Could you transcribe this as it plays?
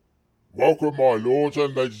Welcome, my lords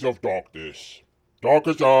and ladies of darkness. Dark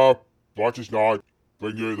as hour, bright as night,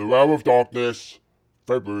 bring you the Realm of Darkness,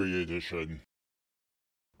 February edition.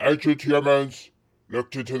 Ancient humans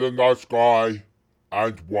looked into the night sky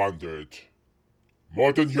and wondered.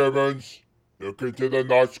 Modern humans look into the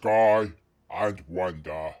night sky and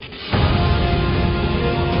wonder.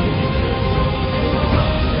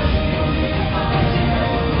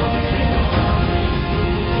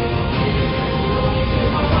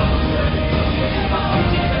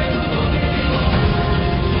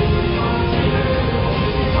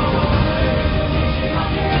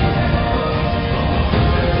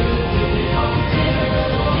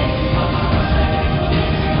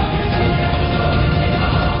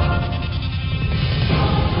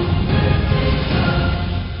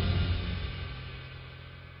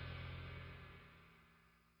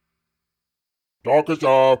 Dark as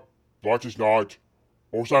hour, bright as night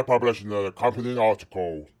also published an accompanying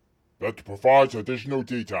article that provides additional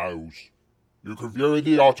details. You can view in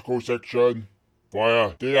the article section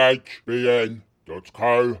via dhbn.co.uk.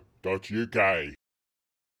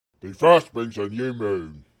 The first brings a new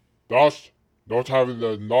moon, thus not having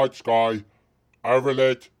the night sky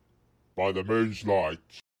overlit by the moon's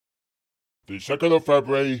light. The 2nd of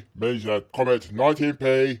February means that comet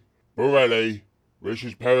 19P Borrelli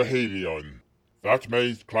reaches perihelion. That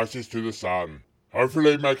means closest to the sun,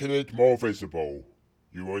 hopefully making it more visible.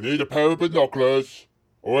 You will need a pair of binoculars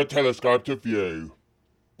or a telescope to view,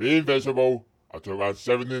 being visible at around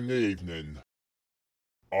 7 in the evening.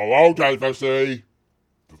 Our old anniversary,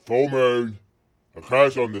 the full moon,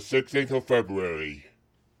 occurs on the 16th of February.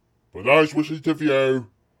 For those wishing to view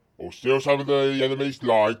or steal some of the enemy's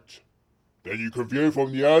light, then you can view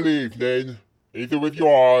from the early evening, either with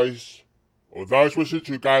your eyes, or those wishing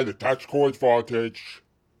to gain a tactical advantage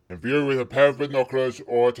and view with a pair of binoculars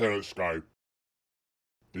or a telescope.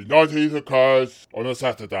 The 19th occurs on a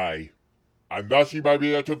Saturday, and thus you may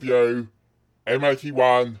be able to view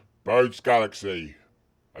M81 Bode's Galaxy,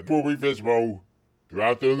 and will be visible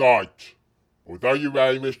throughout the night, although you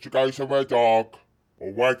may wish to go somewhere dark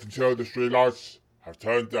or wait until the streetlights have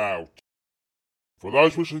turned out. For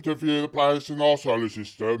those wishing to view the planets in our solar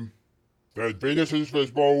system, then Venus is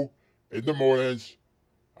visible in the mornings,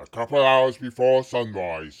 a couple of hours before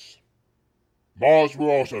sunrise. Mars will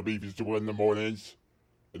also be visible in the mornings,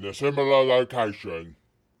 in a similar location,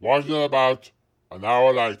 rising about an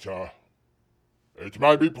hour later. It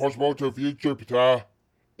may be possible to view Jupiter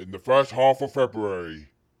in the first half of February.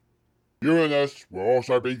 Uranus will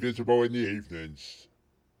also be visible in the evenings.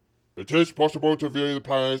 It is possible to view the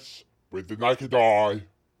planets with the naked eye,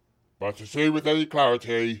 but to see with any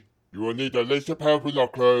clarity, you will need at least a pair of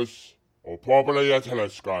binoculars or probably a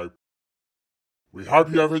telescope. We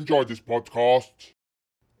hope you have enjoyed this podcast.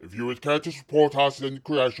 If you would care to support us in the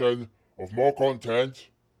creation of more content,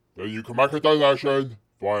 then you can make a donation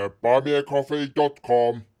via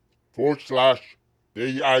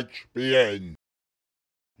buymeacoffee.com/DHBN.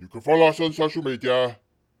 You can follow us on social media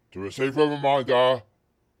to receive a reminder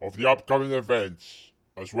of the upcoming events,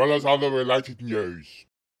 as well as other related news.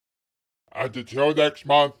 And until next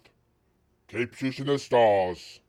month, keep shooting the stars.